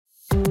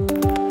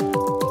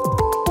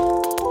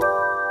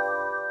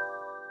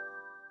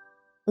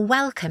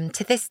Welcome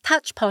to this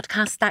Touch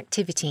podcast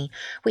activity,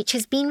 which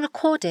has been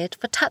recorded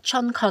for Touch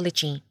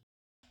Oncology.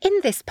 In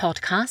this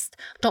podcast,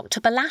 Dr.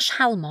 Balazs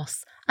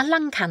Halmos, a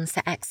lung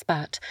cancer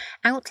expert,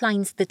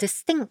 outlines the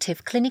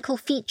distinctive clinical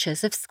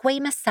features of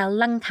squamous cell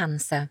lung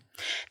cancer,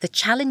 the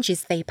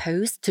challenges they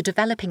pose to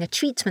developing a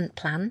treatment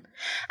plan,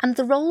 and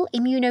the role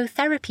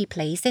immunotherapy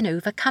plays in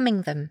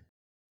overcoming them.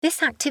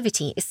 This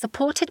activity is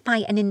supported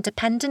by an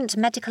independent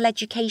medical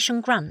education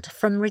grant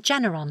from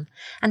Regeneron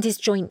and is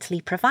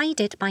jointly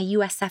provided by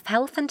USF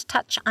Health and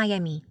Touch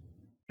IME.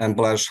 I'm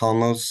Balazs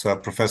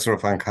Halmos, professor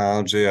of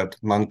oncology at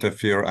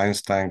Montefiore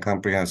Einstein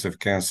Comprehensive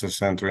Cancer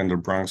Center in the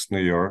Bronx, New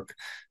York,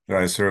 where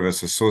I serve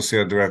as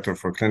associate director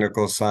for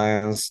clinical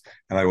science,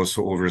 and I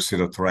also oversee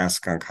the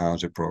thoracic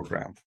oncology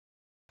program.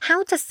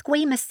 How does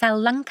squamous cell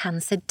lung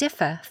cancer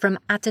differ from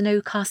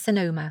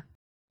adenocarcinoma?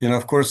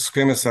 Of course,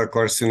 squamous cell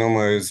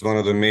carcinoma is one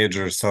of the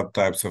major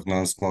subtypes of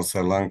non-small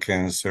cell lung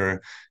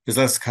cancer. It's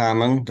less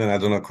common than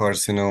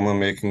adenocarcinoma,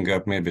 making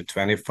up maybe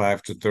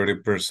 25 to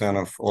 30%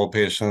 of all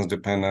patients,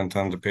 dependent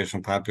on the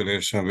patient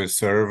population we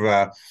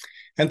serve.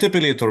 And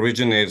typically it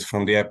originates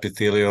from the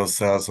epithelial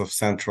cells of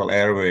central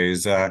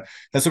airways.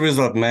 As a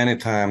result, many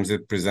times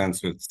it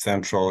presents with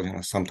central,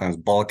 sometimes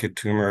bulky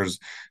tumors,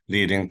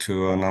 leading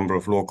to a number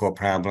of local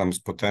problems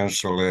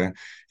potentially.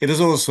 It is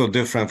also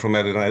different from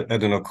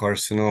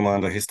adenocarcinoma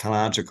on the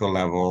histological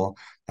level.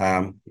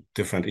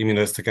 Different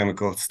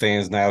immunohistochemical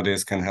stains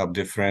nowadays can help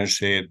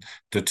differentiate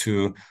the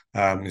two,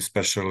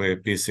 especially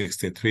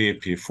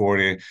P63,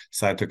 P40,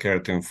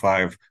 cytokeratin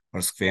 5, or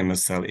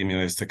squamous cell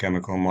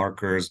immunohistochemical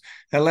markers.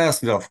 And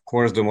lastly, of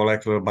course, the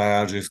molecular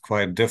biology is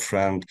quite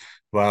different.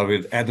 While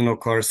with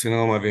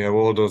adenocarcinoma, we have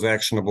all those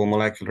actionable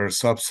molecular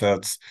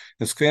subsets.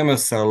 In squamous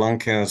cell lung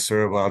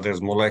cancer, while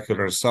there's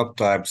molecular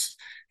subtypes,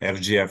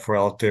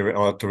 FGFR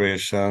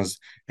alterations,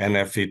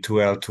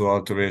 NFE2L2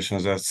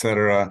 alterations,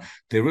 etc.,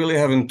 they really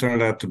haven't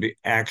turned out to be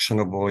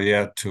actionable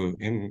yet to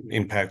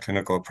impact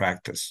clinical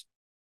practice.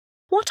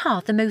 What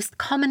are the most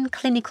common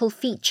clinical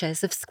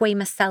features of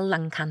squamous cell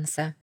lung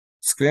cancer?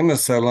 Squamous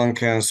cell lung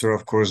cancer,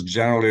 of course,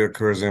 generally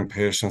occurs in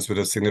patients with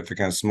a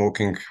significant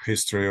smoking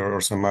history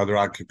or some other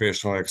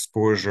occupational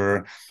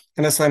exposure.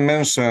 And as I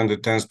mentioned,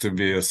 it tends to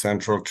be a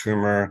central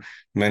tumor,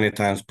 many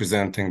times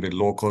presenting with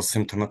local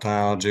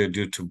symptomatology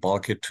due to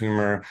bulky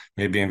tumor,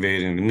 maybe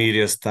invading the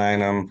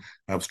mediastinum,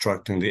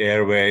 obstructing the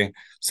airway,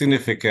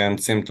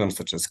 significant symptoms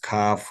such as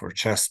cough or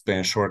chest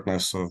pain,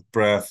 shortness of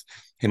breath.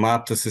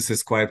 Hemoptysis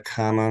is quite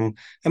common,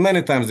 and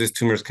many times these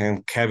tumors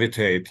can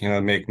cavitate,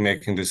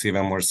 making this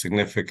even more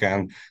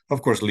significant,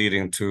 of course,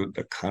 leading to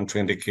the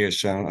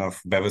contraindication of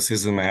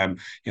bevacizumab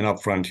in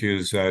upfront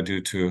use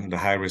due to the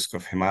high risk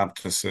of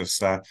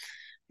hemoptysis.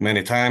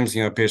 Many times,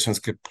 patients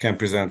can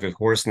present with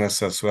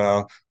hoarseness as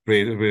well,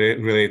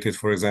 related,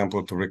 for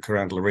example, to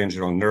recurrent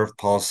laryngeal nerve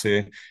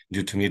palsy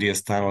due to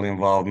mediastinal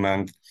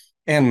involvement,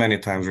 and many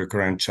times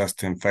recurrent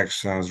chest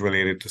infections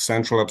related to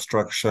central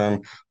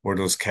obstruction or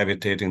those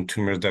cavitating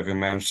tumors that we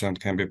mentioned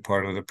can be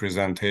part of the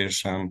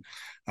presentation.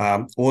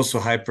 Also,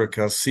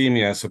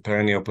 hypercalcemia, so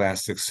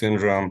paraneoplastic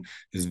syndrome,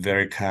 is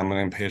very common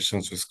in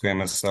patients with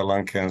squamous cell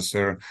lung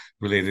cancer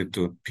related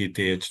to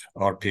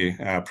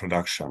PTH-RP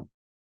production.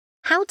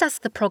 How does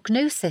the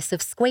prognosis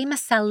of squamous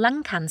cell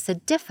lung cancer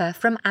differ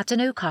from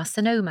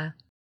adenocarcinoma?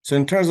 So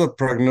in terms of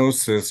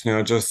prognosis,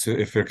 just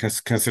if you're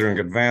considering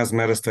advanced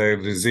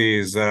metastatic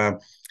disease,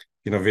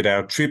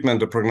 without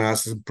treatment,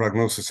 the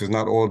prognosis is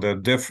not all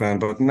that different.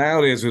 But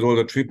nowadays, with all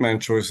the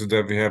treatment choices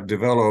that we have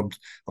developed,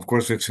 of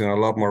course, we've seen a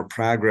lot more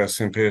progress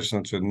in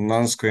patients with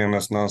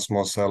non-squamous,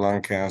 non-small cell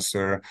lung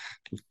cancer,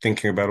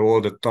 thinking about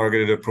all the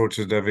targeted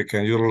approaches that we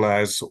can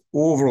utilize. So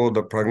overall,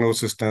 the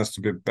prognosis tends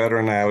to be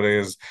better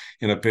nowadays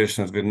in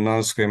patients with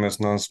non-squamous,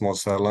 non-small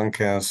cell lung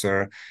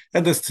cancer.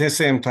 At the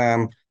same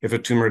time, if a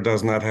tumor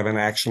does not have an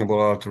actionable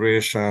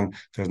alteration,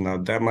 there's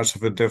not that much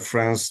of a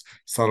difference.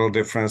 Subtle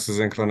differences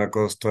in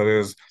clinical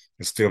studies.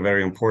 It's still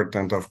very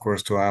important, of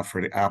course, to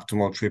offer the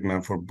optimal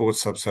treatment for both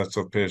subsets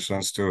of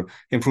patients to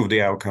improve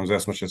the outcomes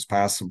as much as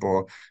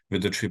possible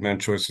with the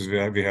treatment choices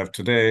we have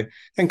today,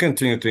 and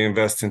continue to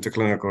invest into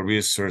clinical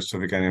research so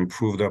we can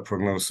improve the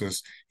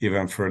prognosis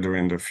even further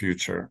in the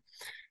future.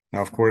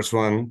 Now, of course,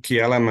 one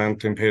key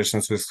element in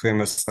patients with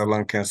squamous cell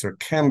lung cancer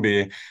can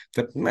be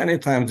that many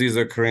times these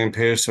occur in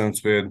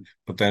patients with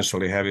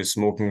potentially heavy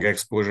smoking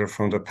exposure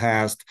from the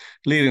past,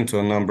 leading to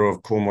a number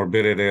of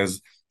comorbidities,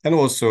 and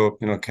also,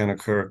 can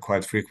occur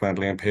quite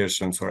frequently in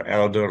patients who are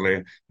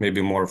elderly, maybe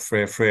more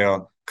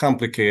frail,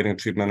 complicating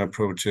treatment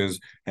approaches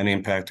and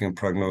impacting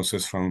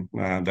prognosis from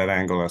that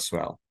angle as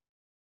well.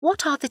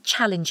 What are the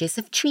challenges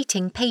of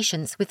treating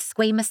patients with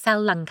squamous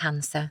cell lung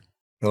cancer?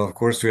 Well, of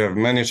course, we have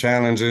many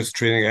challenges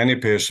treating any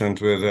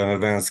patient with an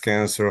advanced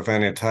cancer of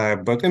any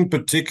type, but in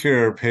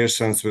particular,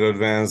 patients with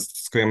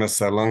advanced squamous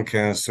cell lung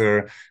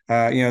cancer,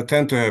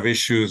 tend to have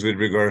issues with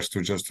regards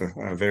to just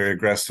a very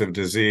aggressive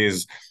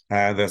disease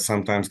that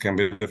sometimes can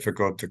be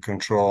difficult to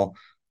control.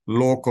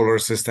 local or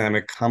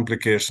systemic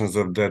complications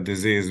of that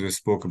disease. We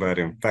spoke about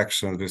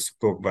infections, we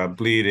spoke about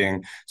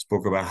bleeding,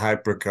 spoke about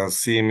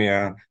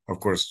hypercalcemia, of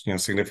course,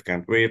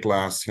 significant weight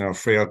loss,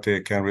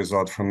 frailty can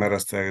result from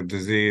metastatic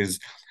disease.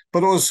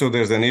 But also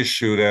there's an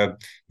issue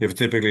that if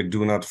typically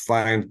do not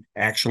find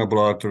actionable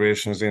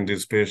alterations in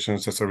these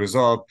patients as a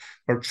result,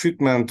 our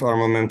treatment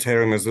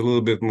armamentarium is a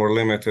little bit more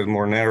limited,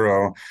 more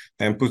narrow,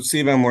 and puts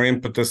even more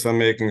impetus on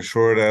making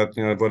sure that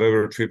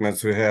whatever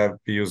treatments we have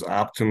be used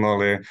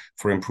optimally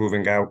for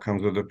improving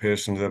outcomes of the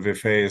patients that we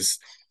face.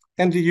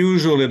 And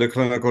usually the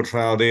clinical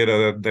trial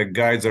data that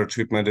guides our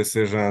treatment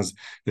decisions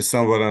is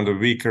somewhat on the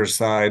weaker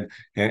side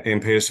in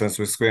patients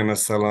with squamous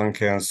cell lung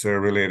cancer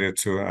related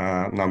to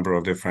a number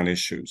of different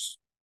issues.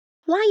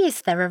 Why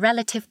is there a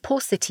relative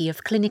paucity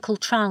of clinical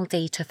trial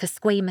data for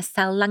squamous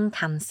cell lung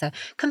cancer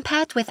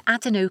compared with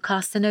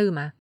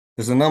adenocarcinoma?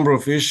 There's a number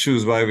of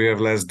issues why we have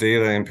less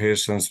data in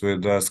patients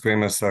with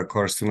squamous cell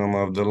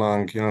carcinoma of the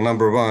lung.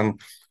 Number one,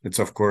 it's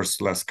of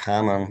course less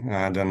common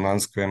than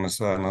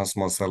non-squamous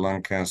non-small cell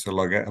lung cancer,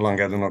 lung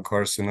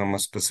adenocarcinoma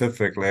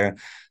specifically.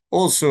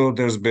 Also,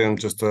 there's been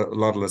just a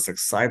lot less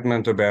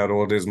excitement about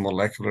all these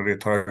molecularly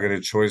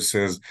targeted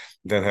choices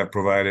that have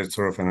provided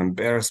sort of an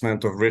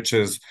embarrassment of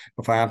riches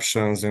of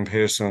options in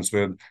patients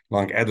with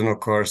lung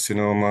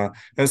adenocarcinoma,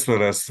 as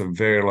well as a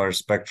very large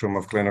spectrum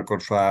of clinical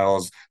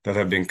trials that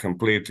have been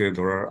completed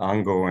or are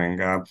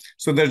ongoing.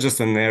 So there's just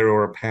a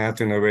narrower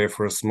path in a way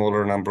for a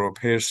smaller number of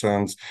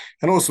patients.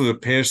 And also the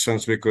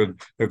patients we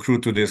could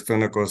recruit to these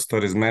clinical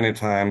studies many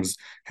times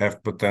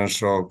have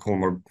potential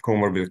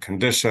comorbid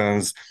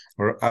conditions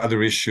or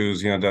other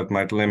issues, that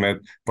might limit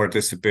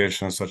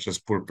participation, such as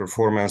poor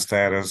performance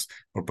status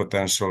or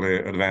potentially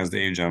advanced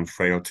age and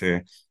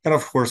frailty. And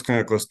of course,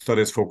 clinical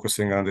studies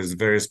focusing on these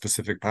very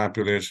specific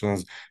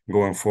populations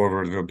going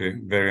forward will be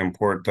very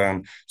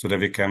important so that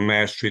we can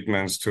match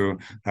treatments to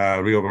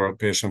real-world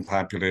patient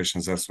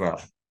populations as well.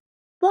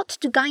 What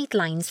do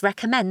guidelines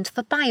recommend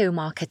for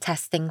biomarker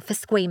testing for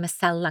squamous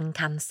cell lung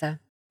cancer?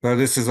 Well,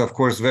 this is, of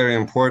course, very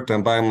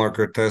important.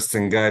 Biomarker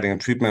testing guiding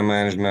treatment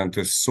management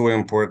is so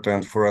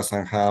important for us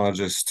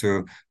oncologists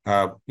to,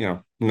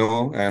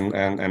 know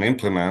and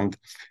implement.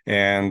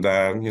 And,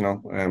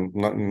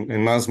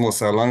 in non-small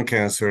cell lung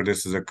cancer,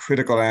 this is a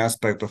critical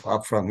aspect of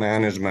upfront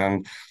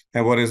management.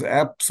 And what is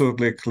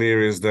absolutely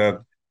clear is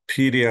that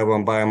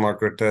PD-L1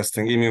 biomarker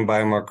testing, immune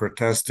biomarker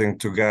testing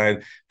to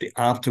guide the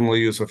optimal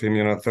use of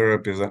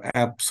immunotherapy is an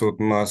absolute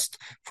must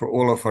for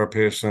all of our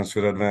patients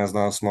with advanced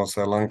non-small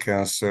cell lung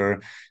cancer.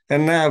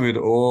 And now with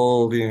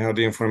all the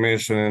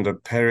information in the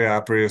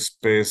perioperative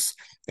space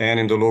and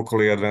in the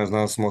locally advanced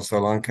non-small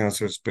cell lung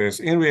cancer space,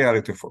 in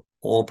reality for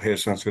all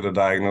patients with a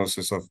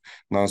diagnosis of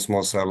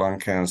non-small cell lung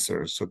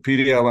cancer. So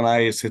PD-L1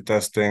 IHC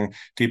testing,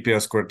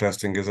 TPS score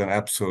testing is an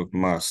absolute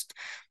must.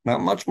 Now,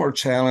 much more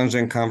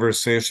challenging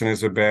conversation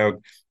is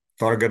about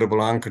targetable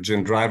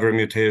oncogene driver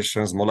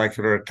mutations,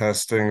 molecular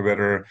testing,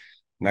 whether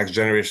next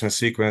generation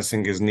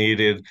sequencing is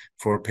needed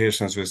for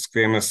patients with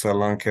squamous cell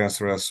lung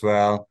cancer as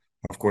well.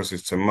 Of course,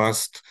 it's a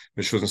must.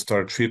 We shouldn't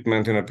start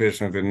treatment in a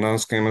patient with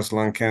non-squamous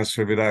lung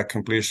cancer without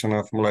completion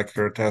of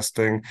molecular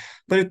testing.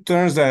 But it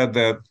turns out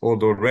that,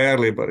 although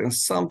rarely, but in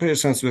some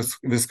patients with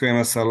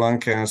squamous cell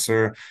lung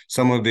cancer,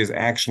 some of these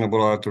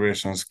actionable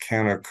alterations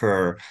can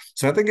occur.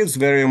 So I think it's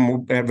very,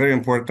 very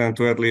important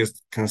to at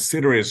least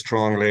consider it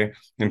strongly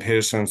in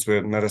patients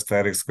with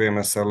metastatic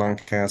squamous cell lung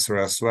cancer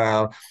as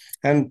well.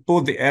 And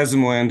both the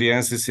ESMO and the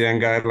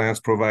NCCN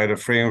guidelines provide a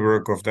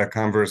framework of that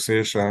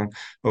conversation,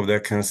 of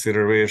that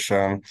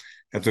consideration.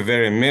 At the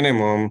very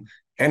minimum,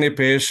 any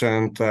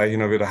patient,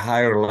 with a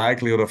higher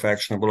likelihood of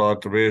actionable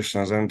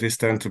alterations, and these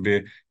tend to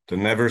be the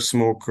never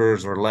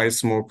smokers or light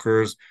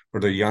smokers or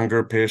the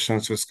younger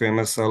patients with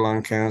squamous cell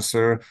lung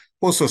cancer.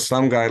 Also,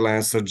 some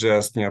guidelines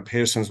suggest,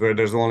 patients where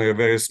there's only a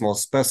very small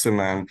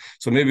specimen.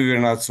 So maybe we're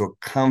not so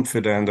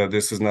confident that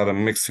this is not a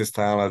mixed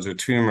histology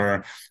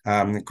tumor.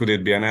 Could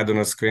it be an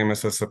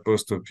adenosquamous as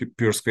opposed to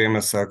pure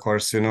squamous cell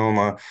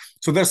carcinoma?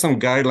 So there's some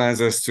guidelines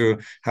as to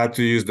how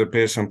to use the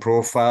patient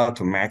profile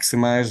to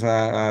maximize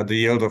the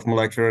yield of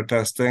molecular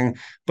testing.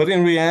 But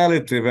in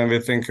reality, when we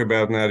think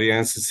about now the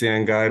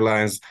NCCN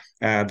guidelines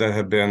that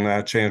have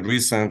been changed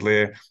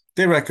recently,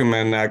 they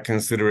recommend that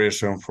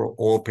consideration for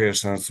all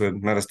patients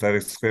with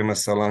metastatic squamous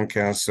cell lung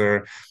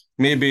cancer.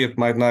 Maybe it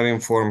might not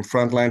inform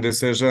frontline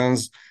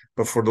decisions,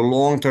 but for the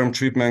long-term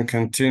treatment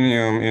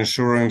continuum,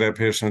 ensuring that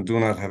patients do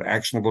not have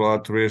actionable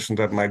alterations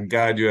that might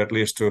guide you at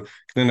least to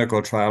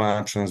clinical trial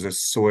options is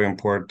so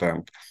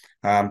important.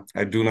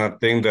 I do not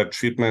think that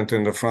treatment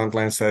in the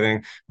frontline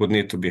setting would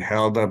need to be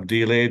held up,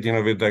 delayed,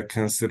 with that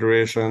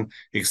consideration,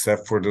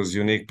 except for those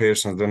unique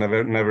patients, the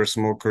never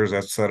smokers,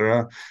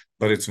 etc.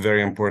 But it's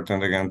very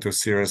important, again, to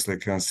seriously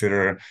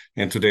consider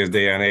in today's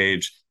day and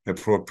age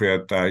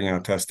appropriate,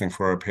 testing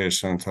for our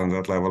patients on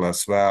that level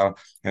as well.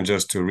 And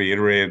just to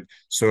reiterate,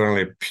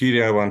 certainly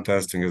PD-L1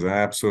 testing is an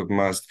absolute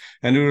must,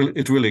 and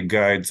it really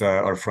guides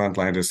our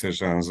frontline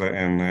decisions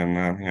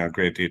in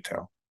great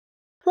detail.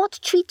 What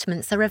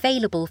treatments are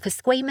available for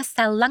squamous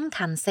cell lung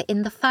cancer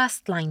in the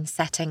first-line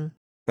setting?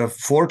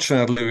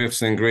 Fortunately, we've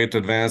seen great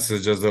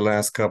advances just the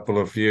last couple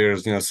of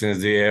years, since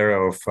the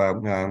era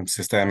of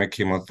systemic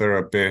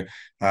chemotherapy,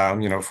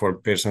 for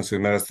patients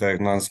with metastatic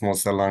non-small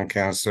cell lung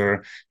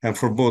cancer. And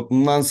for both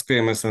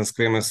non-squamous and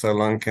squamous cell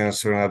lung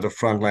cancer, the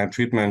frontline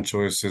treatment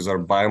choices are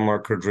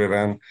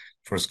biomarker-driven.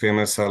 For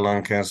squamous cell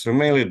lung cancer,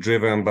 mainly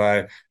driven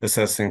by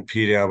assessing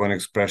PD-L1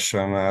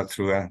 expression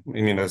through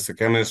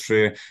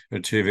immunohistochemistry,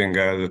 achieving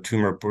the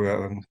tumor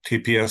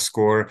TPS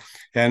score.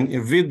 And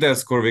with that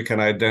score, we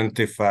can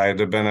identify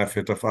the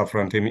benefit of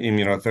upfront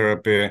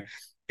immunotherapy.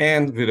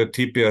 And with a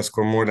TPS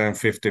score more than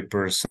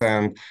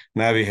 50%,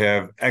 now we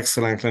have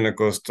excellent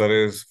clinical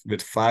studies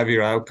with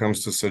 5-year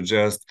outcomes to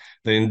suggest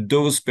that in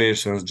those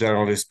patients,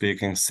 generally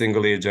speaking,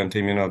 single-agent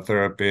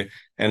immunotherapy,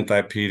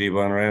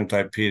 anti-PD-1 or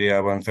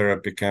anti-PD-L1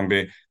 therapy can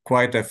be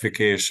quite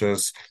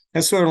efficacious.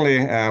 And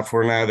certainly,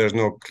 for now, there's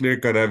no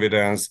clear-cut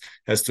evidence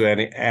as to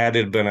any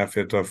added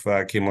benefit of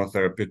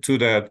chemotherapy to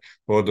that,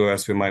 although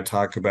as we might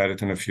talk about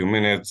it in a few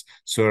minutes,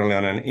 certainly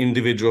on an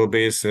individual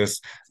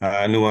basis,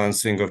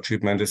 nuancing of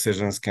treatment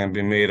decisions can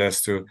be made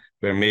as to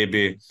where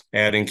maybe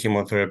adding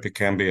chemotherapy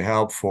can be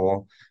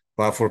helpful.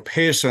 But for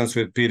patients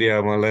with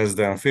PD-L1 less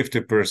than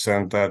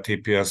 50%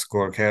 TPS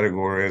score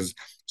categories,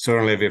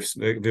 certainly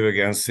we've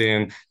again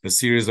seen a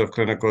series of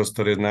clinical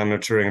studies now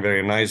maturing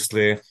very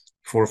nicely,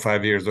 4 or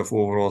 5 years of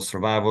overall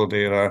survival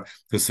data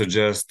to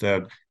suggest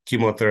that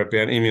chemotherapy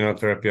and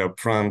immunotherapy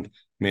upfront,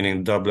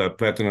 meaning doublet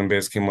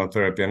platinum-based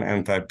chemotherapy and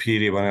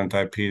anti-PD-1,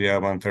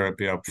 anti-PD-L1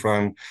 therapy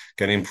upfront,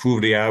 can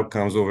improve the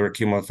outcomes over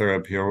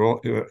chemotherapy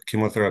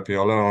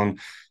alone.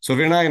 So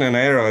we're now in an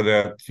era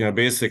that,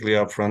 basically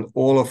upfront,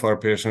 all of our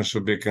patients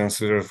should be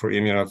considered for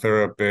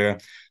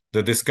immunotherapy.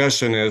 The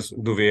discussion is,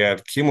 do we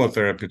add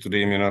chemotherapy to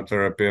the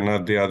immunotherapy and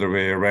not the other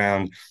way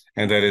around?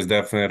 And that is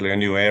definitely a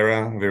new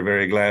era. We're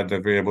very glad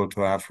that we're able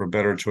to offer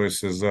better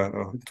choices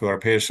for our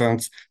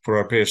patients,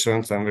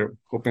 and we're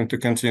hoping to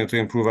continue to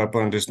improve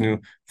upon this new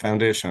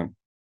foundation.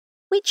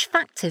 Which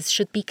factors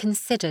should be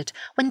considered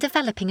when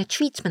developing a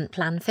treatment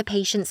plan for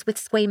patients with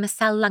squamous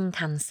cell lung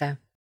cancer?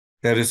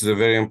 Yeah, this is a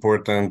very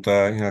important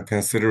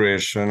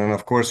consideration. And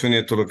of course, we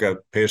need to look at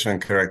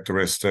patient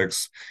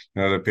characteristics,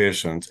 the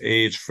patient's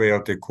age,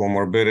 frailty,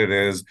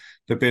 comorbidities,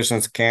 the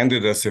patient's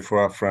candidacy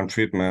for upfront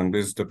treatment.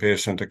 Is the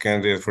patient a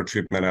candidate for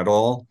treatment at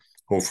all?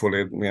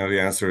 Hopefully, the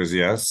answer is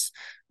yes.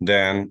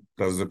 Then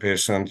does the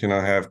patient,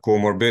 have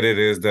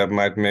comorbidities that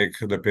might make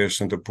the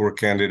patient a poor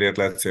candidate,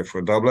 let's say,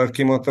 for doublet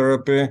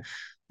chemotherapy?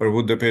 Or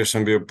would the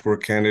patient be a poor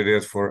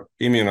candidate for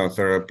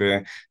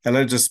immunotherapy? And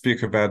let's just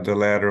speak about the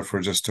latter for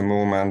just a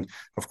moment.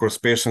 Of course,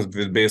 patients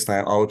with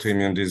baseline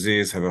autoimmune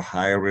disease have a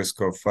higher risk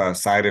of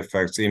side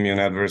effects, immune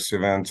adverse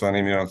events on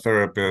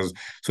immunotherapies.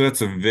 So that's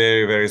a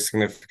very, very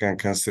significant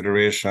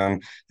consideration.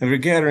 And we're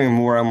gathering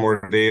more and more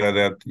data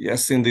that,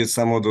 yes, indeed,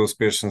 some of those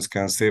patients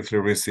can safely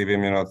receive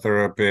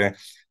immunotherapy,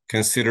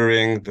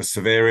 considering the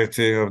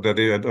severity of that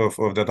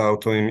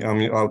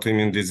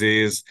autoimmune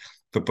disease,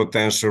 the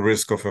potential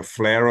risk of a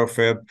flare of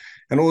it,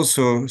 and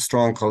also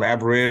strong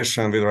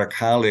collaboration with our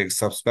colleagues,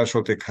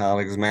 subspecialty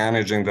colleagues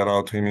managing that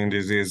autoimmune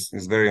disease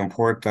is very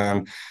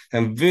important.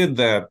 And with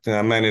that,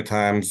 many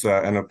times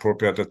an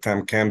appropriate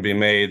attempt can be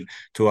made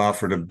to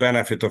offer the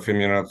benefit of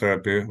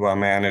immunotherapy while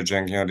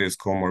managing, these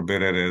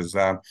comorbidities.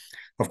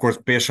 Of course,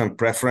 patient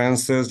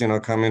preferences,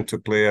 come into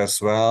play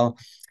as well.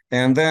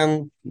 And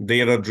then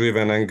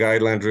data-driven and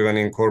guideline-driven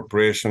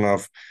incorporation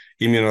of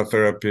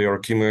immunotherapy or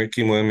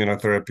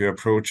chemoimmunotherapy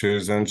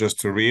approaches. And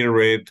just to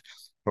reiterate,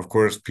 of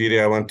course,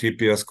 PD-L1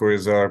 TPS score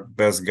is our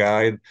best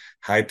guide.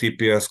 High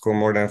TPS score,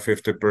 more than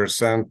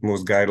 50%.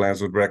 Most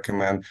guidelines would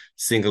recommend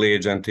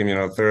single-agent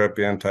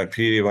immunotherapy,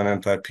 anti-PD-1,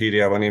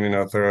 anti-PD-L1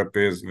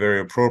 immunotherapy is very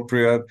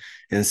appropriate.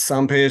 In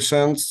some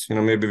patients,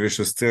 maybe we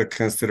should still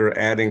consider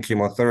adding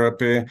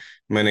chemotherapy.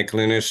 Many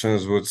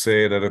clinicians would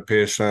say that a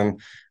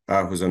patient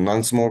who's a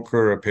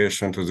non-smoker, a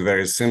patient who's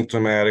very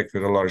symptomatic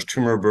with a large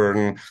tumor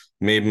burden,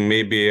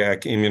 maybe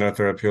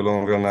immunotherapy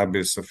alone will not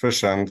be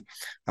sufficient.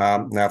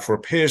 Now, for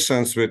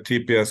patients with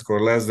TPS score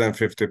less than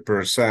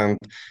 50%,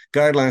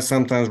 guidelines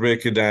sometimes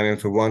break it down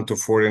into 1 to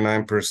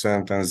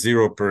 49% and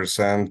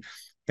 0%.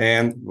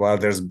 And while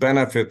there's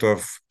benefit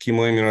of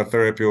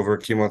chemoimmunotherapy over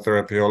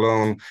chemotherapy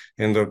alone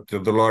in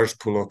the large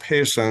pool of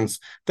patients,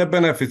 the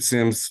benefit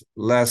seems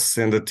less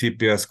in the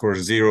TPS score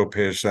 0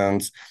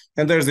 patients.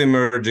 And there's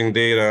emerging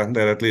data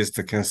that at least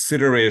the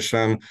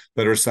consideration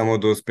whether some of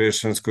those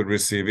patients could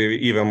receive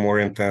even more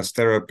intense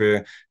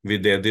therapy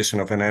with the addition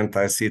of an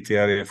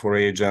anti-CTLA-4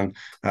 agent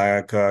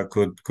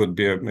could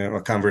be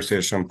a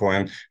conversation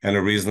point and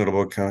a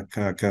reasonable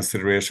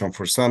consideration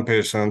for some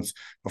patients.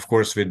 Of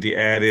course, with the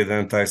added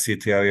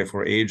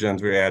anti-CTLA-4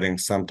 agent, we're adding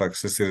some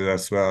toxicity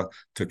as well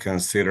to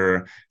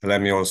consider.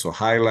 Let me also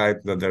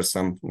highlight that there's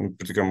some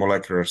particular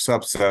molecular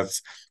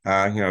subsets,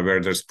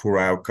 where there's poor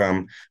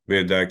outcome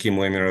with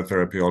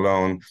chemoimmunotherapy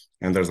alone,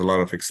 and there's a lot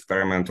of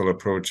experimental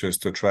approaches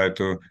to try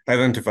to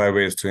identify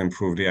ways to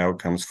improve the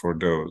outcomes for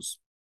those.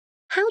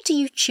 How do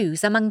you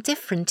choose among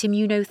different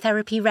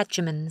immunotherapy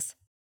regimens?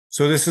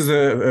 So this is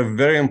a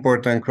very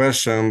important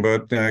question,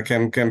 but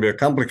can be a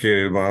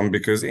complicated one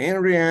because in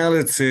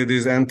reality,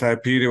 these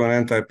anti-PD-1,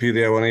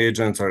 anti-PD-L1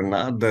 agents are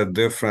not that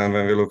different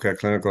when we look at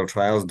clinical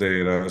trials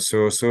data.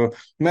 So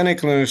many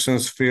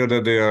clinicians feel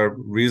that they are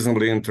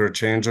reasonably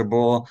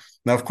interchangeable.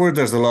 Now, of course,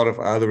 there's a lot of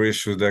other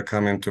issues that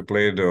come into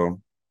play,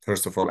 though.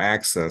 First of all,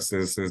 access.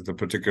 Is the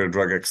particular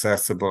drug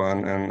accessible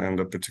in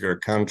the particular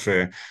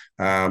country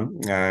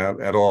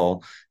at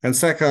all? And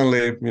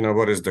secondly,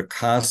 what is the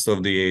cost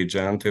of the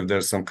agent? If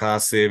there's some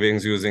cost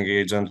savings using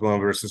agent 1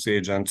 versus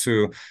agent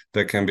 2,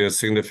 that can be a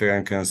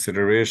significant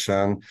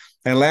consideration.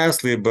 And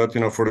lastly, but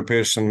for the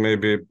patient,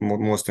 maybe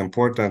most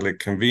importantly,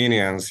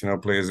 convenience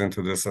plays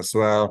into this as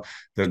well.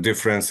 The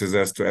differences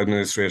as to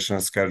administration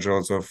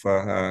schedules of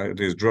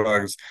these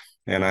drugs.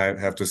 And I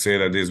have to say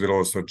that these will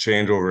also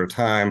change over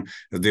time.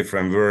 The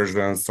different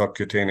versions,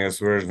 subcutaneous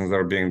versions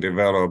are being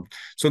developed.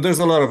 So there's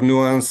a lot of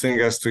nuancing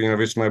as to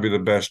which might be the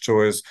best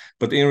choice.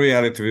 But in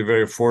reality, we're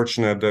very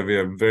fortunate that we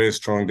have very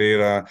strong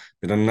data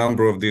with a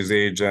number of these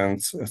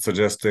agents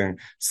suggesting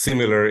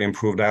similar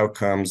improved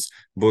outcomes,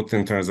 both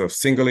in terms of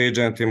single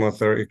agent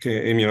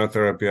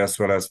immunotherapy as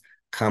well as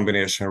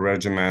combination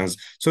regimens.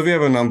 So we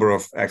have a number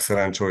of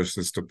excellent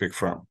choices to pick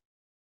from.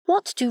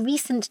 What do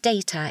recent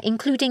data,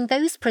 including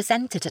those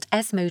presented at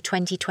ESMO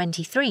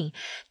 2023,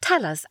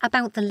 tell us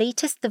about the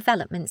latest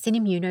developments in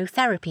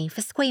immunotherapy for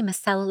squamous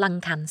cell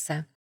lung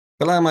cancer?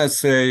 Well, I might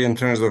say in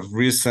terms of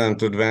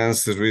recent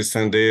advances,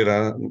 recent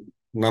data,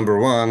 number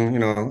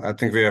one, I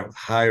think we have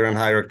higher and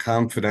higher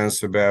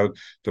confidence about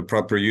the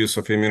proper use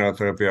of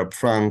immunotherapy up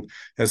front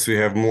as we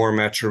have more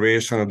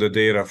maturation of the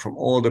data from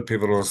all the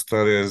pivotal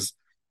studies.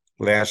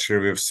 Last year,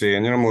 we've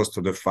seen, most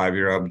of the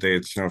 5-year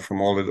updates,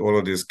 from all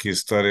of these key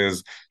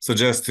studies,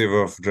 suggestive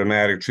of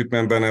dramatic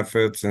treatment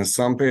benefits. In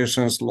some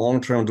patients,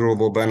 long-term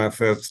durable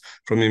benefits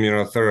from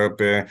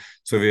immunotherapy.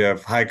 So we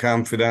have high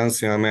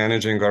confidence,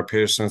 managing our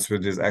patients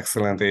with these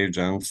excellent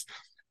agents.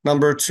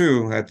 Number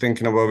two, I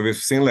think what we've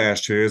seen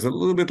last year is a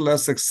little bit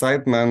less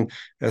excitement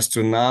as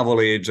to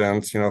novel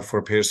agents,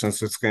 for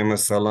patients with squamous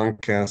cell lung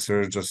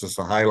cancer. Just as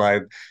a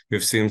highlight,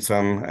 we've seen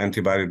some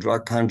antibody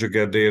drug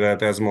conjugate data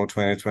at ESMO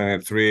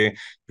 2023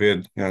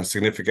 with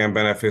significant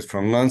benefits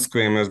from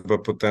non-squamous,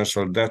 but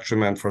potential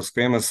detriment for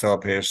squamous cell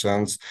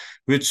patients,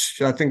 which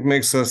I think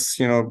makes us,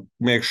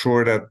 make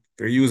sure that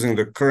we're using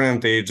the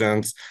current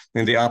agents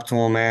in the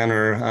optimal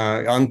manner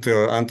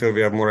until we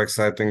have more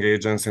exciting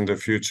agents in the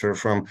future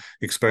from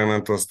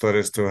experimental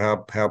studies to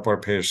help our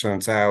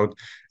patients out.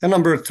 And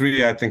number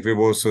three, I think we've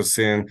also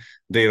seen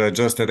data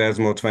just at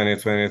ESMO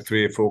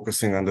 2023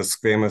 focusing on the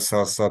squamous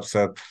cell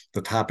subset,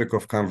 the topic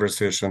of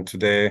conversation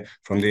today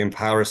from the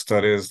EMPOWER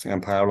studies,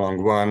 EMPOWER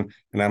Lung 1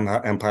 and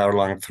EMPOWER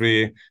Lung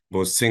 3,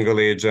 both single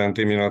agent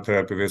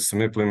immunotherapy with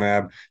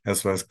cemiplimab,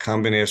 as well as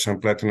combination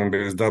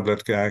platinum-based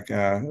doublet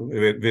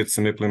with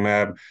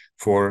cemiplimab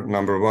for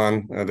number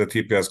one, the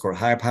TPS score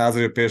high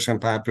positive patient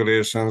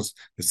populations,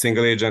 the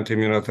single agent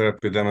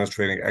immunotherapy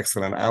demonstrating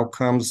excellent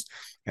outcomes,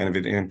 and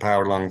with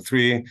EMPOWER Lung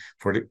 3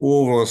 for the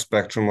overall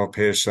spectrum of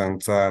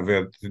patients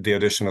with the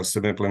addition of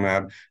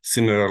cemiplimab,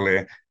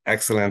 similarly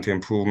excellent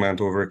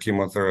improvement over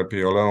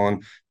chemotherapy alone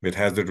with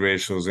hazard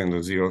ratios in the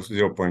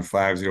 0.5,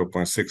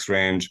 0.6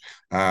 range,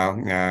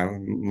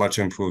 much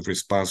improved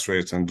response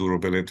rates and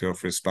durability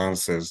of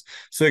responses.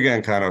 So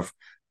again, kind of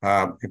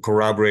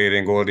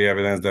corroborating all the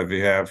evidence that we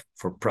have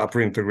for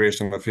proper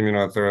integration of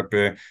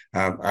immunotherapy,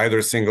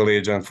 either single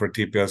agent for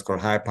TPS score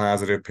high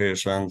positive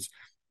patients,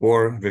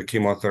 or with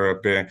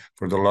chemotherapy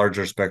for the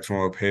larger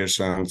spectrum of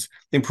patients,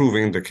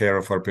 improving the care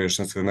of our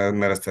patients with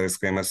metastatic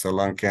squamous cell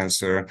lung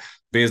cancer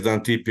based on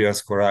TPS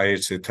score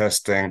IHC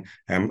testing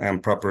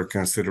and proper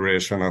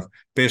consideration of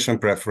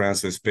patient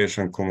preferences,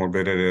 patient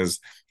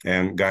comorbidities,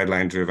 and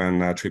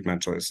guideline-driven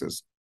treatment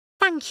choices.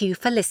 Thank you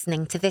for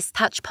listening to this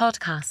Touch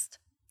podcast.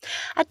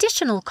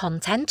 Additional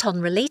content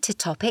on related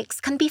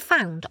topics can be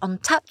found on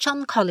Touch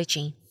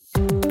Oncology.